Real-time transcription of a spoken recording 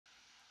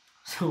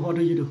So what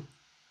do you do?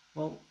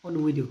 What do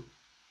we do?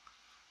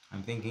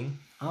 I'm thinking.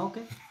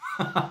 Okay.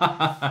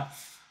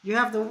 You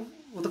have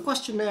the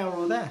questionnaire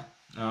over there.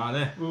 아,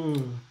 네.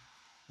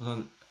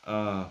 우선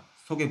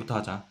소개부터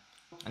하자.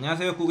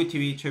 안녕하세요.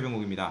 구기TV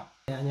최병욱입니다.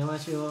 네,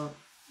 안녕하세요.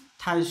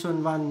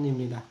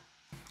 탈순반입니다.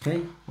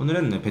 Okay.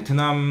 오늘은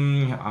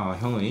베트남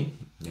형의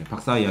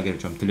박사 이야기를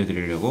좀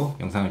들려드리려고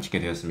영상을 찍게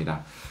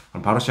되었습니다.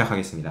 그럼 바로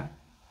시작하겠습니다.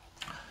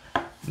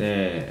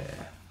 네,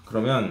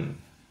 그러면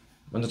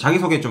먼저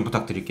자기소개 좀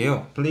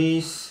부탁드릴게요.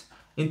 Please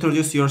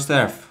introduce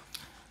yourself.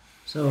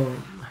 So,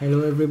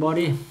 hello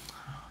everybody.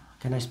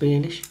 Can I speak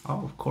English?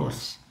 Oh, of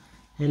course.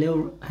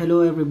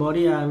 Hello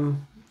everybody.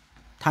 I'm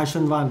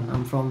Thaixun Van.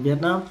 I'm from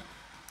Vietnam.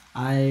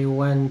 I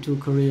went to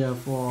Korea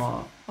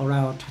for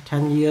around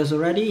 10 years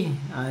already.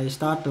 I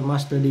started a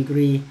master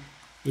degree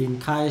in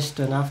Kaist,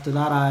 and after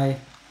that I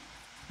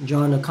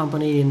joined a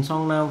company in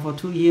Songnam for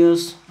 2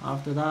 years.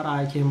 After that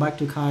I came back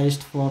to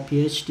Kaist for a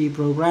PhD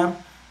program.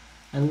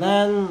 And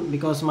then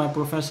because my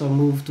professor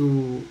moved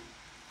to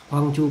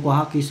Gwangju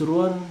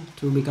Kwahakisuruan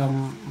to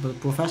become the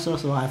professor,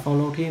 so I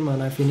followed him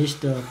and I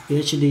finished the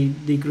PhD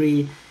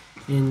degree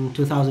in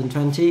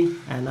 2020,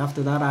 and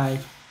after that I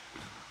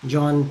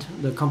joined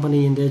the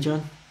company in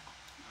Daejeon.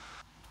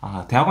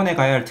 대학원에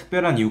가야 할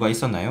특별한 이유가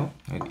있었나요?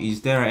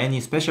 Is there any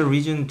special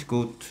reason to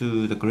go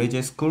to the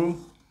graduate school?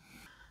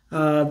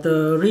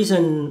 The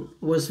reason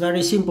was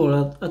very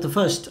simple. At the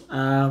first,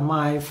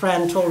 my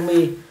friend told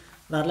me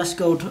that let's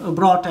go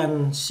abroad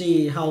and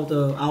see how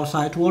the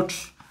outside world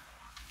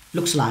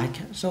looks like.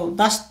 So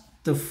that's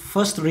the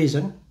first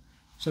reason.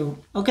 So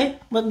okay,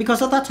 but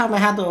because at that time I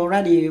had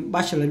already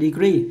bachelor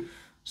degree,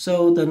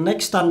 so the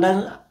next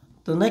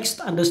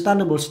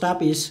understandable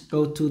step is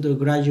go to the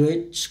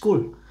graduate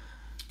school.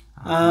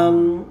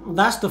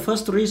 That's the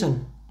first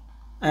reason.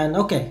 And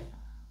okay,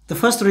 the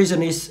first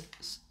reason is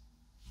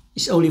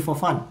only for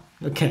fun.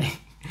 Okay,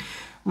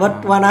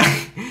 but when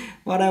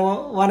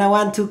I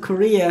went to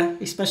Korea,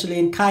 especially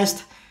in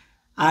Kaist,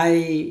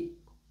 I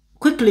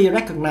quickly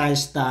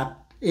recognized that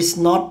it's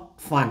not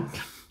fun.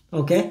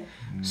 Okay,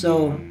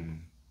 so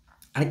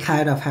I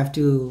kind of have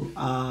to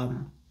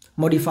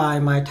modify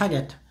my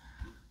target.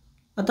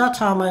 At that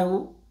time, I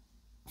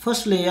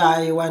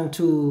went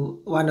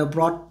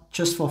abroad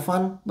just for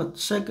fun, but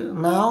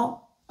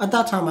now at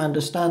that time I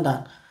understand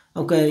that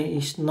okay,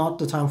 it's not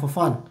the time for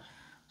fun,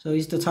 so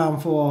it's the time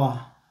for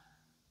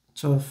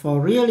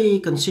really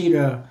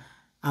consider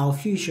our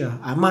future,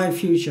 my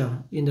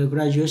future in the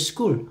graduate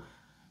school.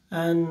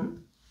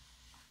 And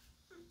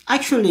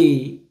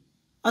actually,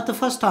 at the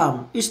first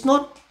time, it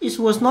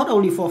was not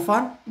only for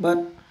fun,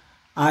 but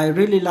I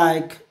really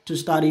like to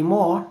study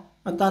more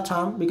at that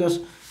time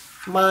because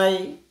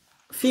my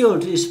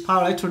field is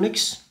power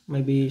electronics.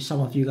 Maybe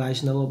some of you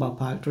guys know about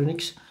power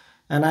electronics,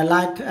 and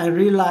I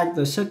really like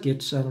the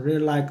circuits and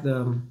really like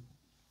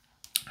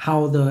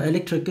how the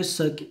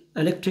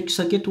electric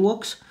circuit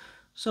works.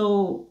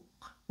 So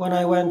when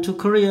I went to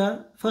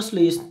Korea,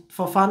 firstly it's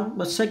for fun,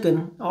 but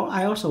second,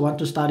 I also want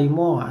to study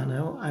more, and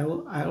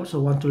I also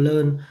want to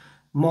learn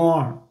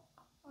more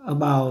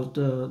about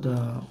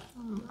the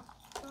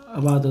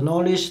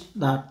knowledge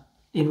that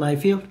in my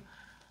field.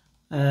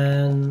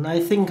 And I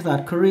think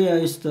that Korea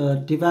is the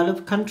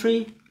developed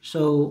country,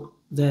 so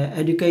the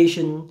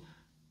education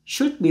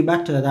should be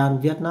better than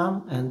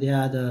Vietnam, and they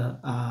are the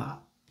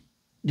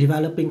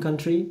developing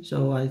country,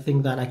 so I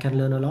think that I can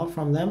learn a lot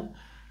from them.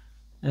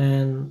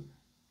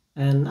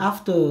 And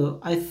after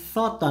I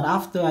thought that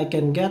after I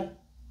can get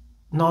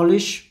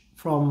knowledge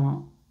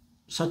from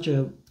such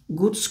a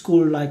good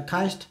school like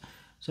Kaist,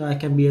 so I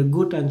can be a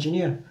good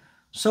engineer.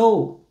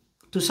 So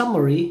to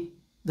summary,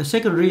 the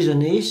second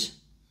reason is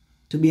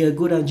to be a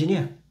good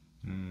engineer.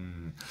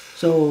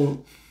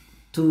 So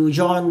to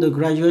join the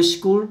graduate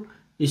school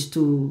is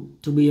to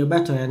be a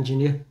better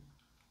engineer.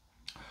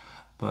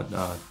 But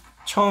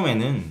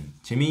처음에는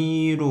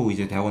재미로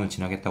이제 대학원을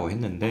진학했다고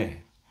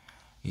했는데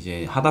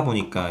이제 하다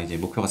보니까 이제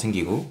목표가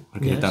생기고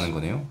그렇게 됐다는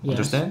거네요.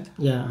 Understand?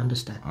 Yeah,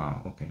 understand.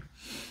 Okay.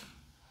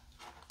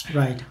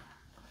 Right.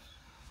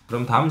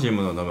 그럼 다음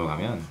질문으로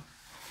넘어가면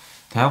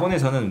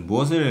대학원에서는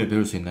무엇을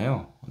배울 수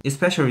있나요?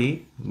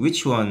 Especially,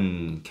 which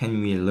one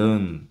can we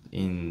learn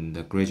in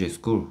the graduate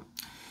school?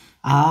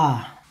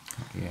 Yeah.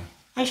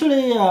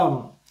 Actually,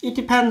 it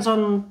depends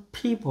on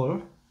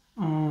people.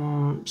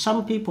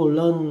 Some people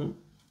learn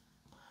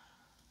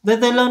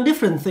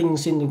different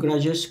things in the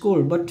graduate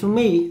school, but to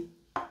me,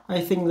 I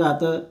think that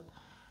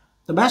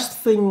the best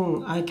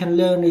thing I can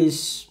learn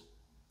is,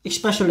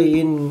 especially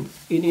in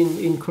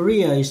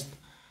Korea, is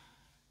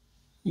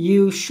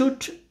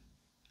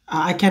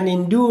I can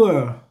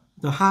endure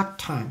the hard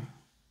time.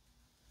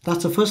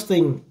 That's the first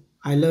thing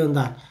I learned,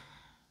 that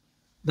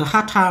the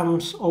hard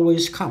times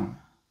always come.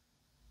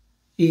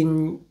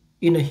 In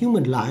a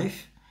human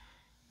life,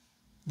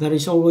 there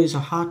is always a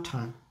hard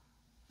time.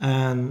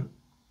 And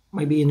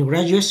maybe in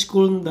graduate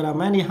school, there are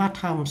many hard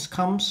times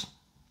comes.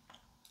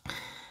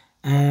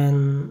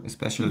 And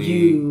especially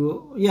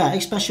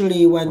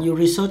when you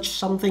research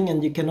something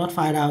and you cannot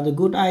find out a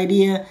good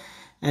idea,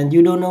 and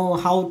you don't know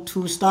how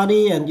to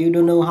study, and you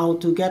don't know how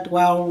to get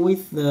well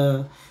with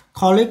the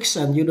colleagues,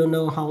 and you don't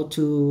know how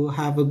to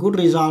have a good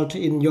result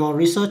in your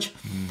research,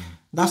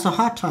 that's a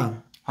hard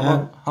time.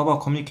 How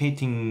about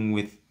communicating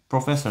with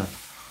professor?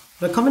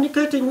 The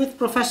communicating with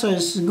professor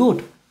is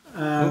good.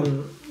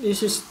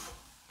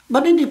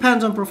 But it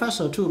depends on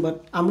professor too.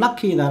 But I'm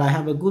lucky that I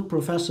have a good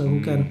professor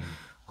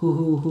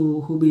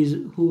who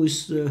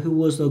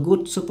was a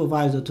good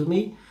supervisor to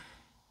me.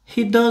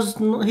 He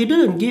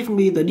didn't give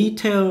me the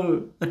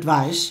detailed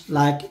advice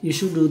like you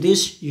should do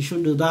this, you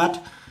should do that.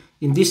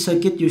 In this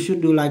circuit, you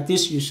should do like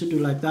this, you should do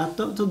like that.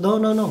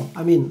 No.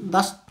 I mean,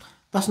 that's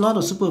not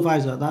a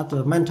supervisor, that's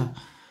a mentor.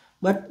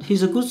 But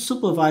he's a good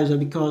supervisor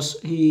because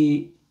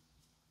he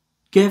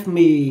gave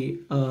me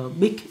the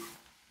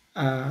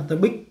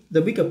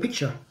bigger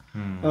picture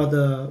or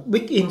the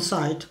big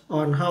insight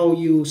on how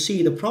you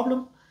see the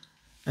problem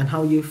and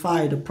how you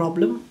find the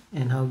problem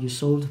and how you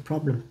solve the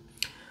problem.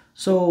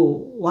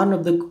 So one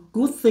of the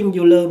good things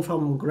you learn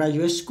from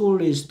graduate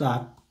school is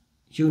that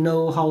you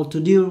know how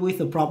to deal with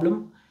the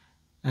problem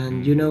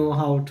and you know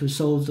how to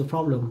solve the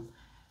problem.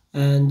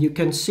 And you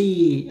can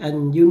see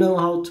and you know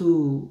how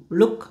to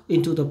look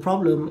into the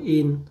problem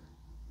in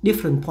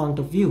different point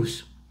of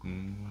views.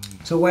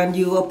 So when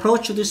you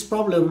approach this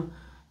problem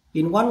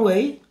in one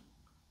way,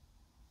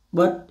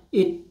 but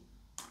it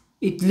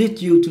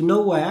leads you to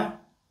nowhere,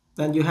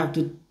 then you have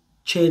to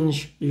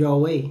change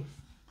your way.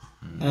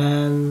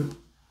 And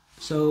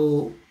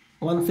so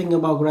one thing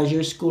about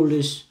graduate school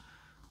is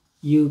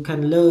you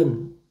can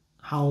learn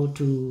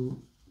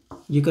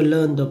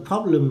the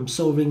problem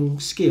solving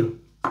skill.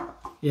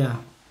 Yeah,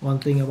 one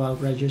thing about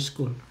graduate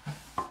school.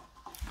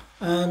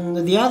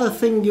 And the other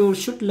thing you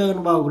should learn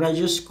about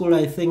graduate school,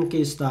 I think,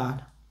 is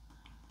that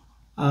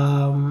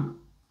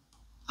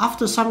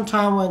after some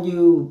time when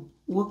you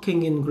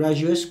working in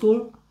graduate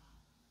school,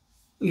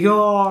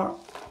 your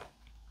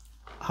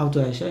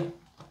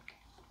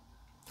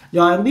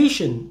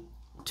ambition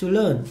to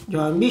learn,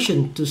 your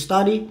ambition to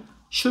study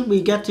should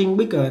be getting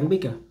bigger and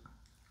bigger.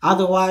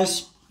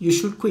 Otherwise, you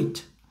should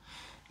quit.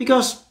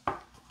 Because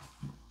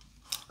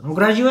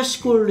graduate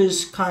school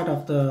is kind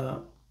of the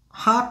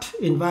hard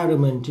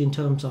environment in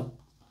terms of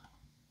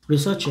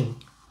researching.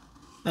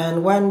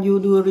 And when you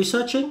do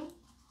researching,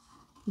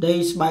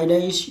 days by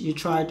days, you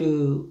try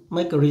to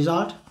make a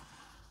result.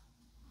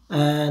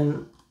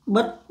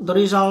 But the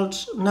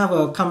results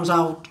never comes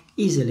out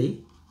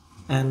easily.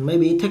 And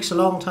maybe it takes a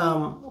long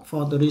time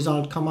for the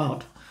result come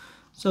out.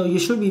 So you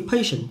should be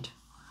patient.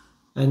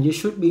 And you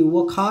should be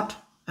work hard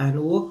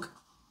and work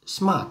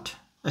smart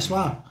as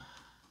well.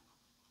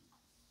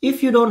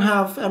 If you don't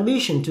have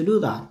ambition to do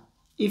that,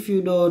 if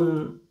you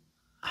don't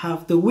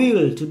have the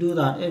will to do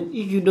that, and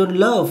if you don't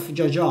love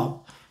your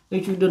job,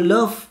 if you don't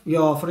love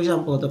your, for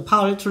example, the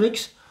power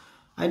electrics,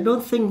 I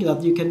don't think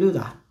that you can do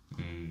that.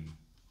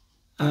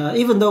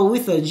 Even though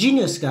with a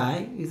genius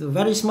guy, with a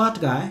very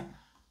smart guy,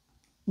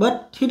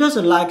 but he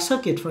doesn't like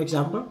circuit, for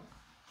example.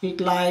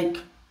 He'd like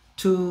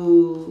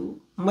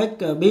to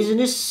make a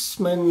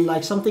businessman,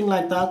 like something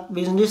like that,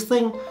 business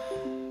thing.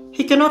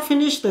 He cannot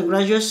finish the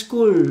graduate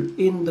school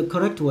in the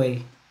correct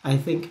way, I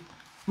think.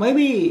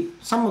 Maybe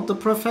some of the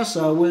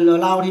professor will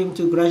allow him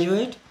to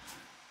graduate,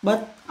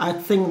 but I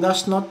think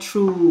that's not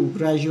true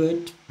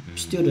graduate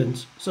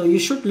students. So you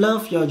should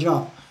love your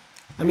job.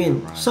 I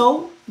mean,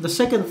 so the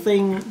second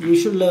thing you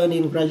should learn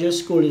in graduate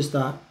school is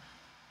that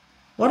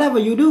whatever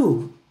you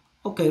do,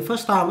 okay,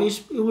 first time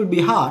it will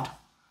be hard,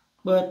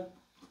 but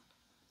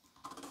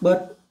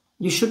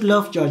you should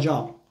love your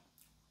job.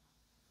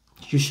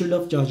 You should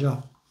love your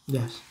job.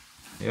 Yes.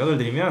 예를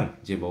들면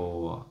이제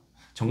뭐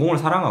전공을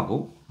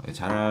사랑하고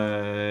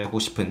잘하고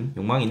싶은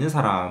욕망이 있는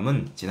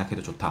사람은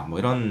진학해도 좋다. 뭐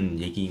이런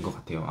얘기인 것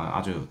같아요.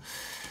 아주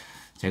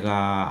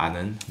제가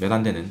아는 몇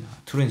안 되는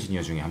툴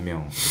엔지니어 중에 한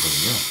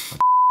명이거든요.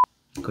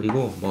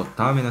 그리고 뭐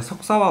다음에는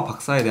석사와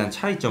박사에 대한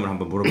차이점을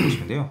한번 물어보고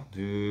싶은데요.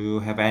 Do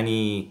you have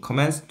any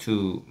comments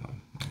to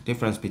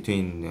difference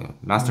between the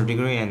master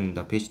degree and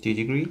the PhD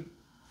degree?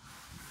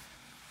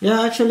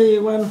 Yeah, actually,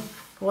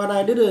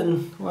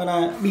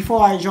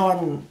 before I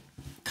joined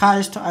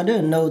Kaist, I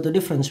didn't know the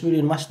difference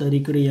between master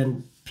degree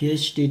and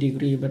PhD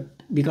degree, but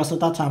because at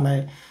that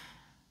time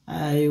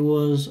I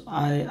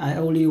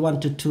only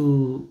wanted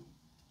to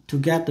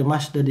get the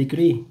master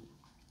degree.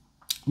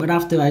 But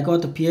after I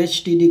got the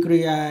PhD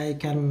degree, I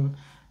can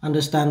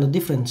understand the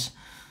difference.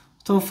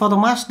 So for the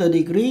master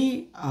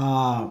degree,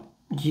 so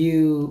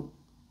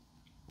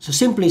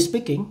simply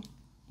speaking,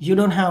 you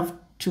don't have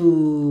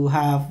to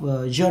have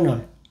a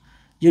journal.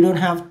 You don't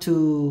have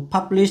to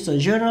publish a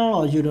journal,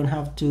 or you don't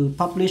have to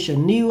publish a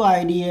new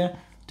idea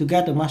to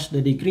get a master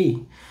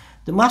degree.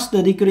 The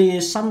master degree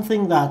is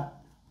something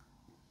that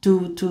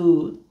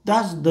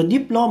that's the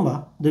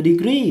diploma. The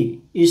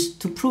degree is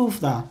to prove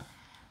that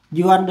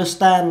you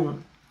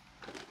understand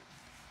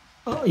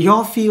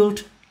your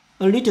field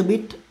a little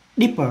bit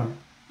deeper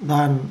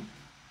than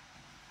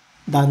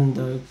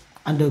the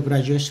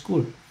undergraduate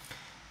school,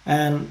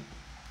 and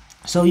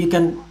so you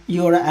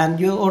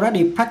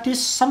already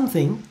practice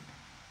something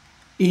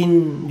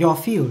in your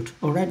field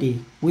already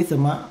with the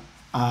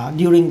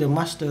during the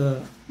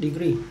master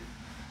degree.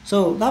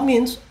 So that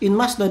means in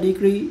master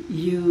degree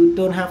you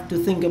don't have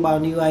to think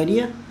about new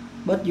idea,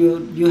 but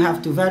you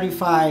have to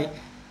verify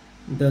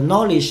the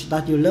knowledge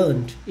that you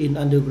learned in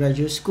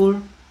undergraduate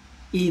school,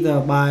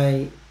 either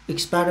by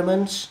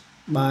experiments,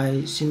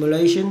 by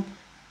simulation,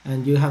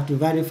 and you have to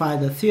verify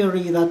the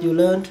theory that you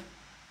learned,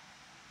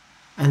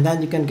 and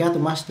then you can get a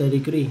master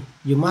degree.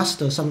 You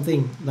master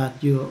something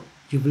that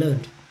you've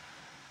learned.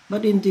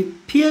 But in the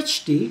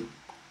PhD,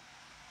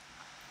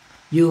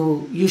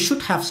 you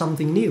should have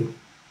something new.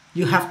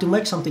 You have to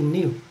make something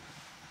new.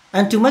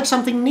 And to make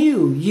something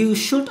new, you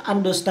should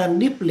understand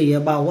deeply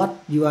about what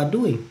you are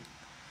doing.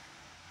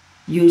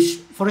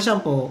 For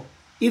example,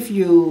 if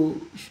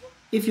you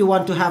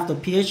want to have the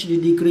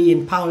PhD degree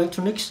in power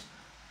electronics,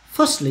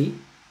 firstly,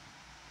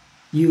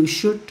 you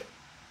should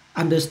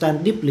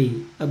understand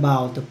deeply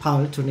about the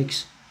power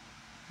electronics,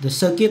 the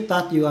circuit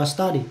that you are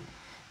studying.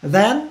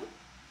 Then,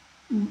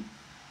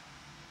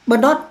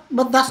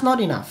 but that's not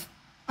enough.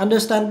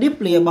 Understand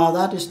deeply about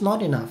that is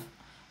not enough,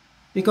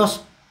 because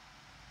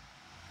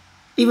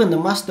even the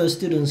master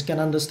students can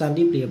understand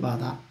deeply about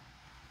that.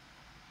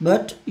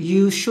 But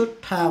you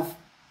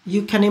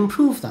can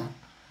improve that.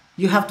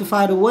 You have to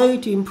find a way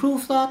to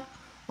improve that,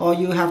 or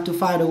you have to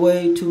find a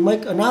way to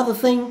make another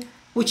thing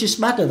which is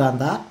better than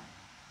that,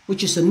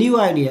 which is a new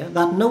idea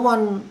that no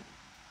one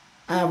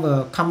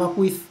ever come up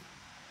with.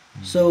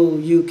 So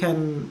you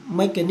can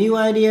make a new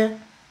idea,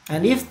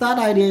 and if that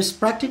idea is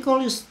practical,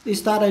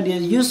 is that idea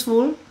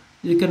useful,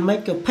 you can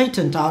make a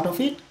patent out of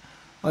it,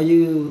 or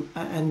you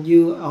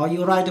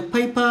write a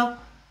paper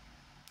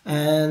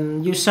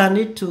and you send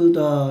it to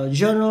the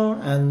journal,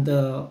 and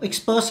the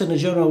experts in the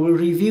journal will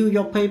review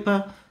your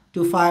paper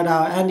to find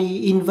out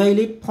any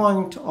invalid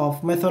point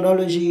of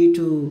methodology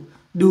to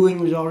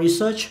doing your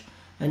research.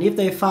 And if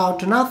they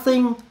found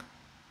nothing,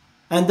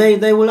 and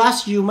they will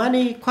ask you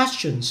many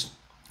questions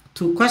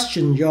to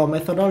question your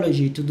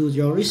methodology to do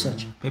your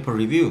research. Paper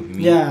review, you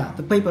mean? Yeah,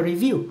 the paper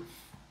review.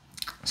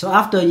 So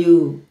after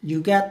you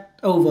get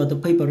over the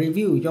paper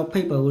review, your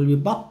paper will be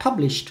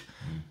published,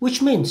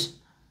 which means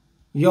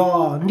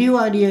your new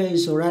idea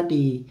is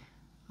already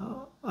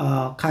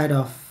kind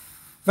of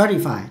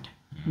verified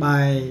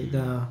by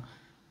the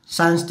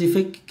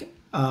scientific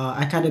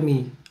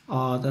academy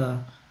or the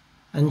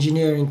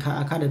engineering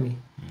academy.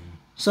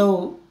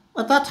 So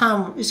at that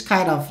time, it's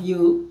kind of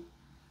you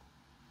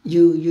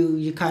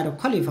kind of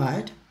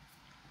qualified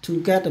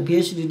to get a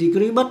PhD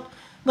degree. But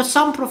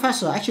some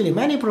professors, actually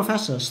many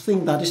professors,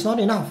 think that it's not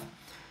enough,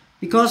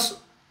 because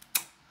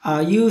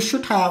you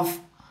should have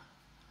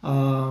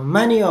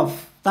many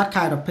of that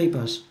kind of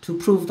papers to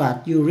prove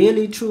that you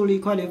really truly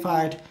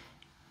qualified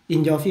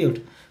in your field.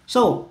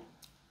 So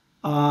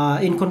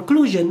in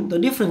conclusion, the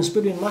difference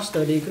between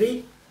master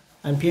degree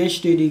and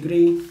PhD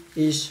degree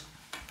is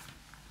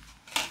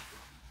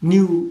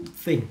new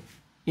thing.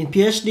 In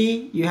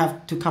PhD, you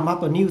have to come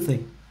up a new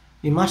thing.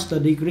 In master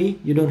degree,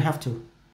 you don't have to.